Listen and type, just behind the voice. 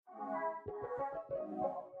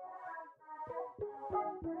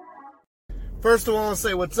First of all, I want to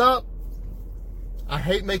say what's up. I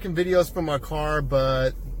hate making videos from my car,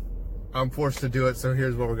 but I'm forced to do it, so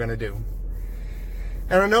here's what we're going to do.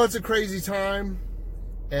 And I know it's a crazy time,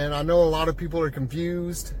 and I know a lot of people are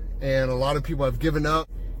confused, and a lot of people have given up,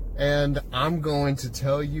 and I'm going to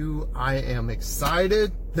tell you I am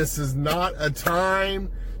excited. This is not a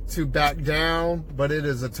time to back down, but it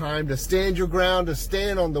is a time to stand your ground, to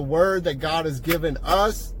stand on the word that God has given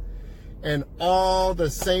us and all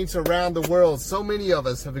the saints around the world. So many of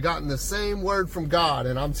us have gotten the same word from God.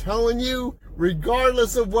 And I'm telling you,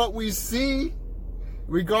 regardless of what we see,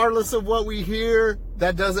 regardless of what we hear,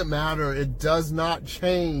 that doesn't matter. It does not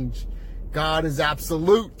change. God is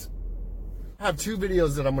absolute. I have two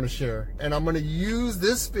videos that I'm going to share. And I'm going to use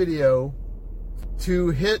this video to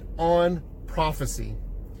hit on prophecy.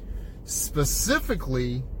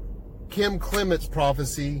 Specifically, Kim Clements'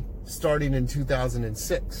 prophecy starting in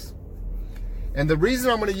 2006. And the reason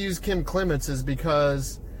I'm going to use Kim Clements is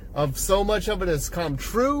because of so much of it has come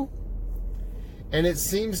true, and it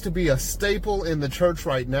seems to be a staple in the church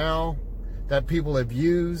right now that people have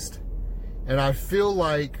used, and I feel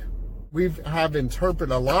like we have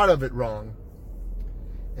interpreted a lot of it wrong.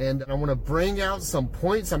 And I want to bring out some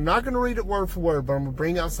points. I'm not going to read it word for word, but I'm going to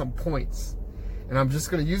bring out some points, and I'm just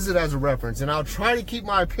going to use it as a reference, and I'll try to keep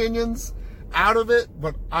my opinions out of it,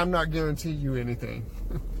 but I'm not guaranteeing you anything.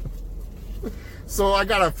 So I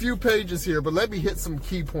got a few pages here, but let me hit some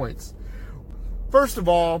key points. First of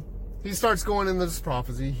all, he starts going into this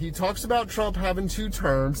prophecy. He talks about Trump having 2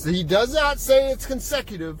 terms. He does not say it's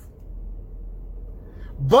consecutive.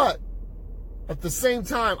 But at the same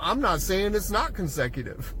time, I'm not saying it's not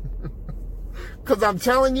consecutive. Because I'm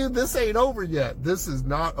telling you, this ain't over yet. This is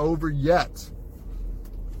not over yet.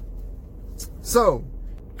 So,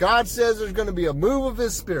 God says there's going to be a move of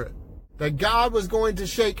his spirit. That God was going to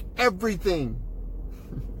shake everything.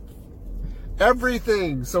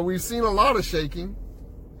 Everything. So we've seen a lot of shaking.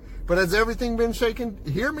 But has everything been shaken?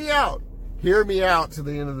 Hear me out. Hear me out to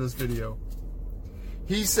the end of this video.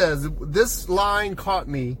 He says, this line caught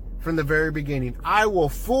me from the very beginning. I will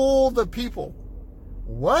fool the people.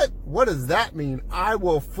 What? What does that mean? I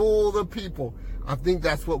will fool the people. I think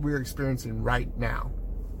that's what we're experiencing right now.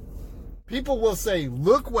 People will say,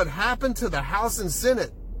 look what happened to the House and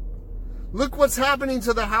Senate. Look what's happening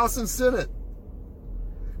to the House and Senate.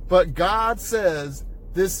 But God says,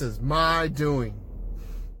 this is my doing.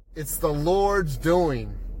 It's the Lord's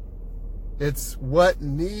doing. It's what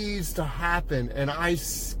needs to happen. And I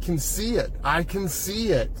can see it. I can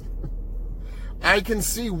see it. I can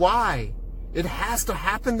see why. It has to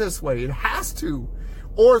happen this way. It has to.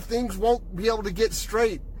 Or things won't be able to get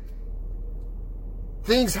straight.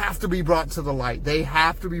 Things have to be brought to the light. They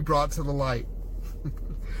have to be brought to the light.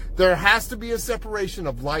 There has to be a separation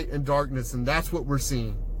of light and darkness, and that's what we're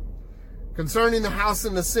seeing. Concerning the House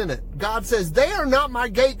and the Senate, God says, they are not my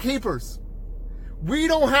gatekeepers. We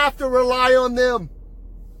don't have to rely on them.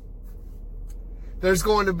 There's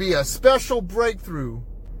going to be a special breakthrough.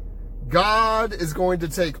 God is going to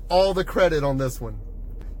take all the credit on this one.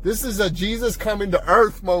 This is a Jesus coming to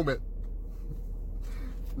earth moment.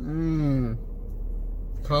 Come,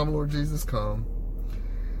 Lord Jesus, come.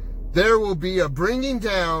 There will be a bringing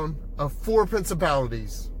down of 4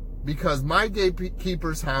 principalities because my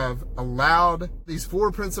gatekeepers have allowed these 4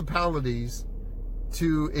 principalities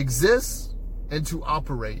to exist and to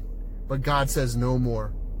operate. But God says no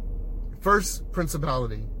more. First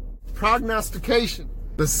principality, prognostication.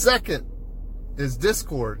 The second is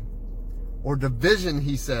discord or division,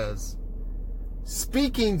 he says.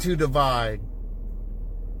 Speaking to divide.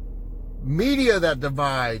 Media that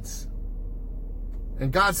divides.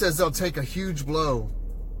 And God says they'll take a huge blow.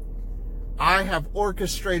 I have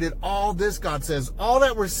orchestrated all this, God says. All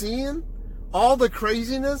that we're seeing, all the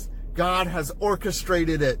craziness, God has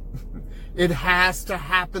orchestrated it. It has to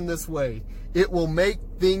happen this way. It will make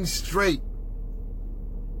things straight.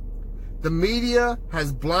 The media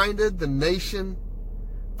has blinded the nation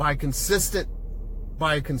by consistent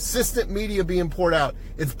media being poured out.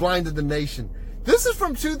 It's blinded the nation. This is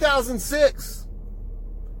from 2006.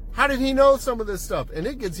 How did he know some of this stuff? And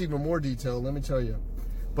it gets even more detailed, let me tell you.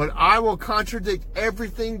 But I will contradict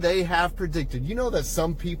everything they have predicted. You know that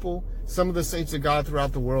some people, some of the saints of God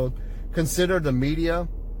throughout the world, consider the media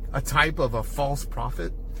a type of a false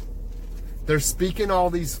prophet? They're speaking all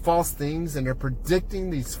these false things and they're predicting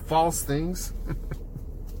these false things.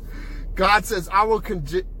 God says, I will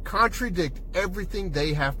contradict everything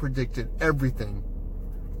they have predicted. Everything.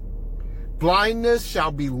 Blindness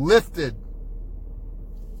shall be lifted.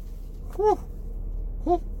 Whew.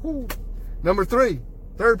 Whew. Whew. Number 3,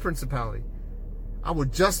 Third principality, I will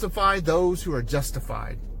justify those who are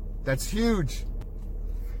justified. That's huge.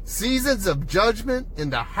 Seasons of judgment in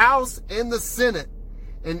the House and the Senate,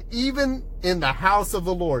 and even in the house of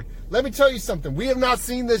the Lord. Let me tell you something. We have not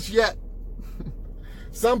seen this yet.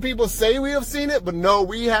 Some people say we have seen it, but no,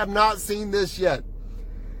 we have not seen this yet.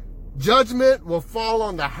 Judgment will fall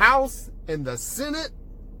on the House and the Senate,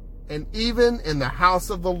 and even in the house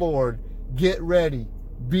of the Lord. Get ready.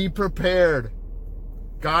 Be prepared.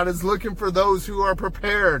 God is looking for those who are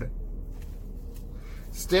prepared.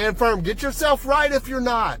 Stand firm. Get yourself right if you're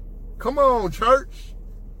not. Come on, church.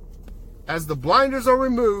 As the blinders are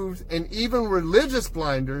removed, and even religious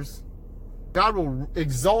blinders, God will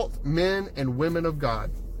exalt men and women of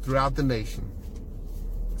God throughout the nation.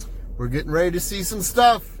 We're getting ready to see some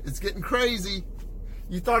stuff. It's getting crazy.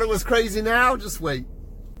 You thought it was crazy now? Just wait.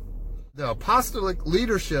 The apostolic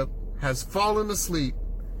leadership has fallen asleep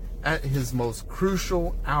at his most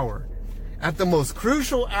crucial hour. At the most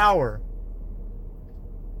crucial hour,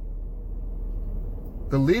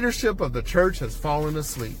 the leadership of the church has fallen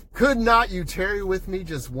asleep. Could not you tarry with me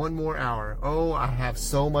just one more hour? Oh, I have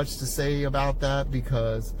so much to say about that,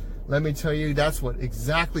 because let me tell you, that's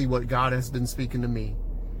exactly what God has been speaking to me.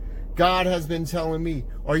 God has been telling me,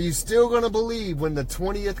 are you still going to believe when the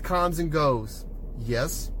 20th comes and goes?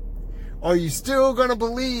 Yes. Are you still going to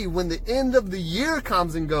believe when the end of the year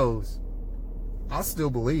comes and goes? I'll still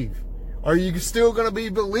believe. Are you still going to be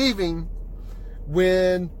believing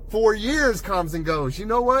when 4 years comes and goes? You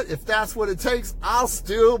know what? If that's what it takes, I'll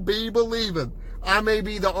still be believing. I may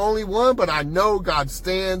be the only one, but I know God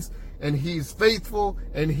stands, and he's faithful,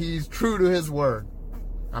 and he's true to his word.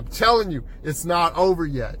 I'm telling you, it's not over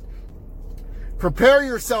yet. Prepare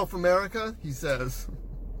yourself, America, he says.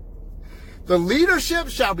 The leadership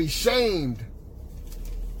shall be shamed.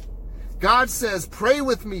 God says, pray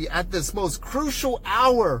with me at this most crucial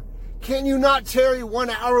hour. Can you not tarry 1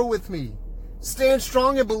 hour with me? Stand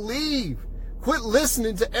strong and believe. Quit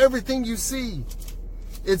listening to everything you see.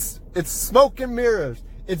 It's smoke and mirrors.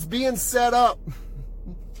 It's being set up.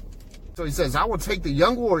 So he says, I will take the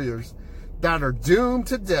young warriors that are doomed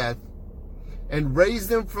to death and raise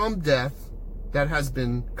them from death that has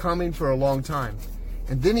been coming for a long time.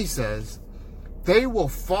 And then he says, they will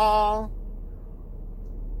fall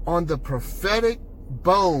on the prophetic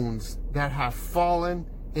bones that have fallen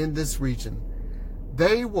in this region.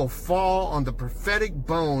 They will fall on the prophetic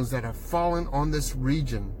bones that have fallen on this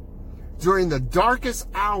region. During the darkest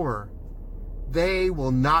hour, they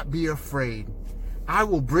will not be afraid. I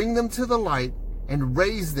will bring them to the light and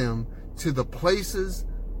raise them to the places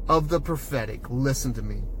of the prophetic. Listen to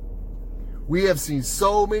me. We have seen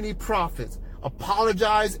so many prophets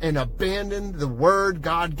apologize and abandon the word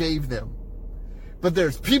God gave them. But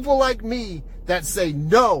there's people like me that say,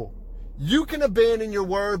 no, you can abandon your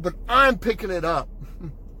word, but I'm picking it up.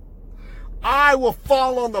 I will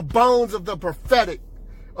fall on the bones of the prophetic,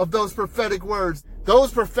 of those prophetic words.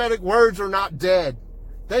 Those prophetic words are not dead.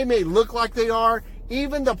 They may look like they are.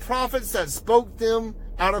 Even the prophets that spoke them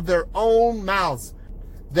out of their own mouths,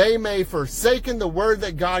 they may forsaken the word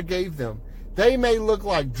that God gave them. They may look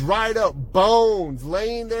like dried up bones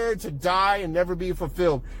laying there to die and never be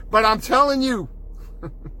fulfilled. But I'm telling you,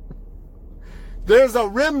 there's a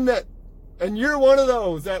remnant, and you're one of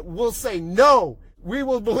those that will say, no, we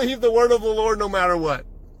will believe the word of the Lord no matter what.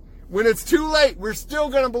 When it's too late, we're still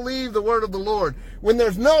going to believe the word of the Lord. When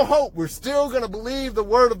there's no hope, we're still going to believe the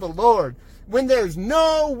word of the Lord. When there's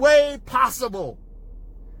no way possible,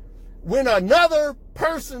 when another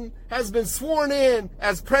person has been sworn in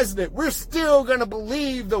as president, we're still going to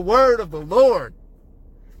believe the word of the Lord.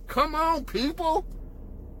 Come on, people.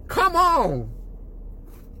 Come on.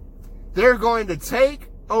 They're going to take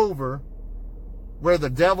over where the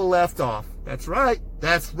devil left off. That's right.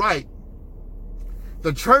 That's right.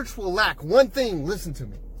 The church will lack one thing. Listen to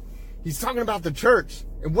me. He's talking about the church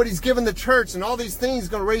and what he's given the church and all these things. He's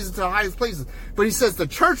going to raise it to the highest places. But he says the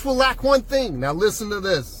church will lack one thing. Now listen to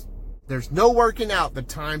this. There's no working out the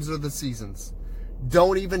times or the seasons.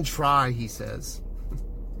 Don't even try, he says.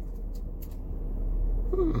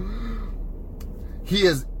 He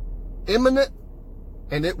is imminent,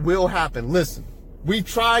 and it will happen. Listen, we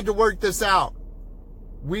tried to work this out.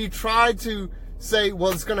 We tried to say,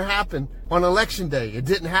 well, it's going to happen on election day. It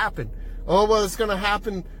didn't happen. Oh, well, it's going to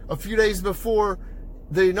happen a few days before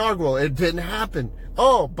the inaugural. It didn't happen.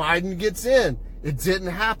 Oh, Biden gets in. It didn't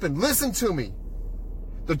happen. Listen to me.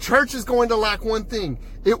 The church is going to lack one thing.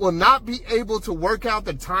 It will not be able to work out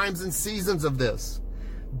the times and seasons of this.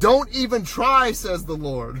 Don't even try, says the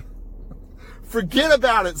Lord. Forget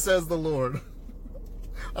about it, says the Lord.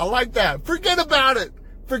 I like that. Forget about it.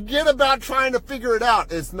 Forget about trying to figure it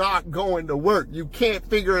out. It's not going to work. You can't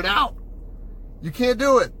figure it out. You can't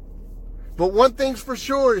do it. But one thing's for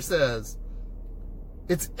sure, it says,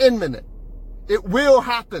 it's imminent. It will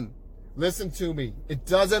happen. Listen to me. It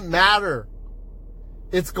doesn't matter.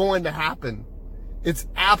 It's going to happen. It's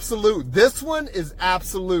absolute. This one is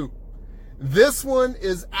absolute. This one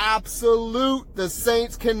is absolute. The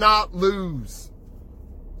saints cannot lose.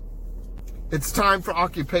 It's time for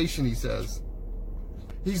occupation, he says.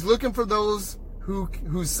 He's looking for those who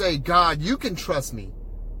say, God, you can trust me.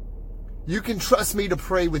 You can trust me to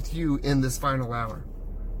pray with you in this final hour.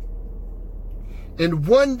 And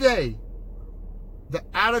one day, the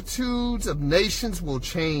attitudes of nations will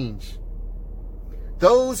change.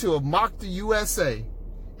 Those who have mocked the USA,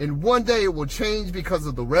 and one day it will change because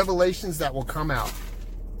of the revelations that will come out.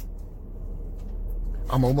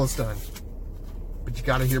 I'm almost done. But you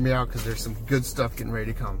got to hear me out because there's some good stuff getting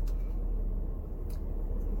ready to come.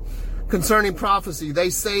 Concerning prophecy, they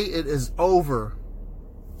say it is over.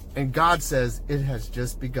 And God says it has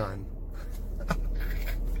just begun.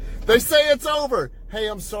 They say it's over. Hey,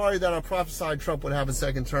 I'm sorry that I prophesied Trump would have a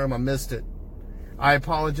second term. I missed it. I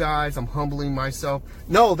apologize. I'm humbling myself.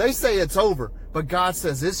 No, they say it's over. But God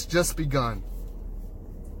says it's just begun.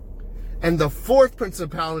 And the fourth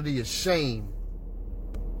principality is shame.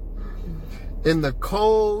 In the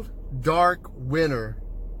cold, dark winter,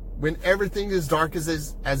 when everything is dark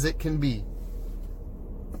as it can be,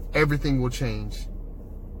 everything will change.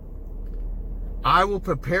 I will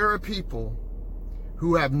prepare a people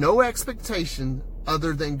who have no expectation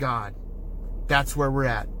other than God. That's where we're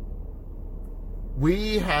at.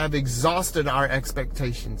 We have exhausted our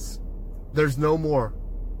expectations. There's no more.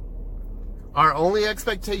 Our only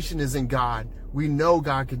expectation is in God. We know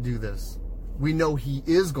God can do this. We know He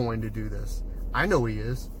is going to do this. I know He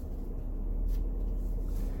is.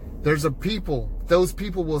 There's a people, those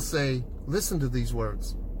people will say, listen to these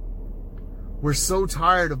words. We're so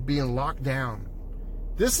tired of being locked down.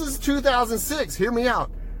 This is 2006. Hear me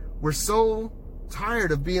out. We're so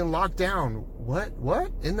tired of being locked down. What?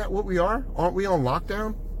 Isn't that what we are? Aren't we on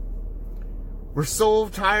lockdown? We're so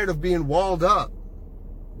tired of being walled up.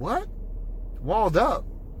 What? Walled up?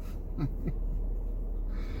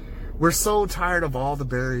 We're so tired of all the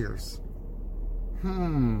barriers.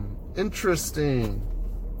 Interesting.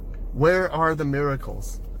 Where are the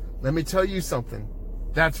miracles? Let me tell you something.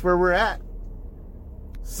 That's where we're at.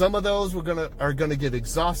 Some of those are gonna get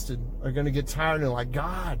exhausted, are gonna get tired and like,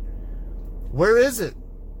 God, where is it?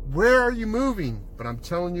 Where are you moving? But I'm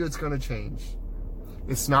telling you, it's gonna change.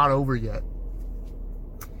 It's not over yet.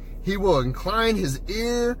 He will incline His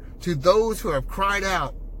ear to those who have cried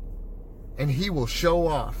out, and He will show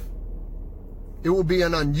off. It will be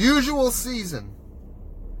an unusual season,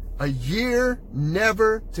 a year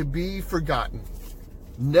never to be forgotten.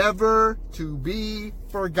 Never to be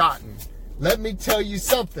forgotten. Let me tell you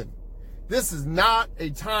something. This is not a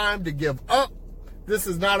time to give up. This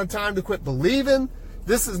is not a time to quit believing.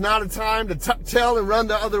 This is not a time to tell and run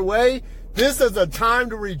the other way. This is a time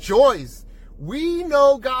to rejoice. We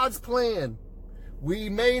know God's plan. We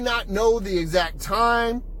may not know the exact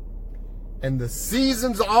time and the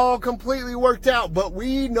seasons all completely worked out, but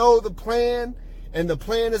we know the plan, and the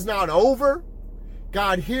plan is not over.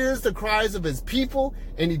 God hears the cries of His people,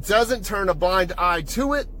 and He doesn't turn a blind eye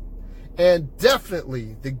to it. And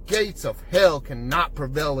definitely the gates of hell cannot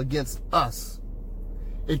prevail against us.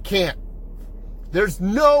 It can't. There's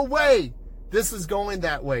no way this is going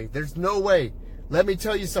that way. There's no way. Let me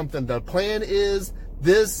tell you something. The plan is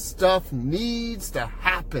this stuff needs to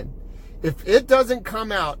happen. If it doesn't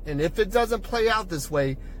come out and if it doesn't play out this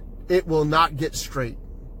way, it will not get straight.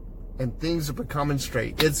 And things are becoming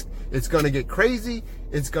straight. It's going to get crazy.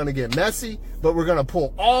 It's going to get messy. But we're going to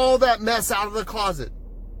pull all that mess out of the closet.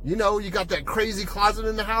 You know, you got that crazy closet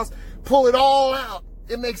in the house. Pull it all out.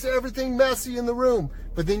 It makes everything messy in the room.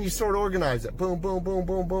 But then you sort of organize it. Boom, boom, boom,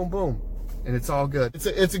 boom, boom, boom. And it's all good.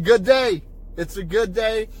 It's a good day. It's a good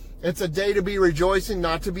day. It's a day to be rejoicing,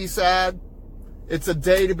 not to be sad. It's a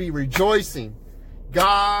day to be rejoicing.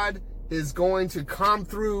 God is going to come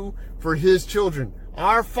through for His children.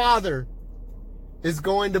 Our Father is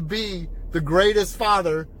going to be the greatest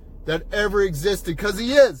Father that ever existed, because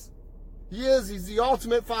He is. He is. He's the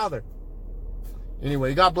ultimate Father.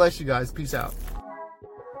 Anyway, God bless you guys. Peace out.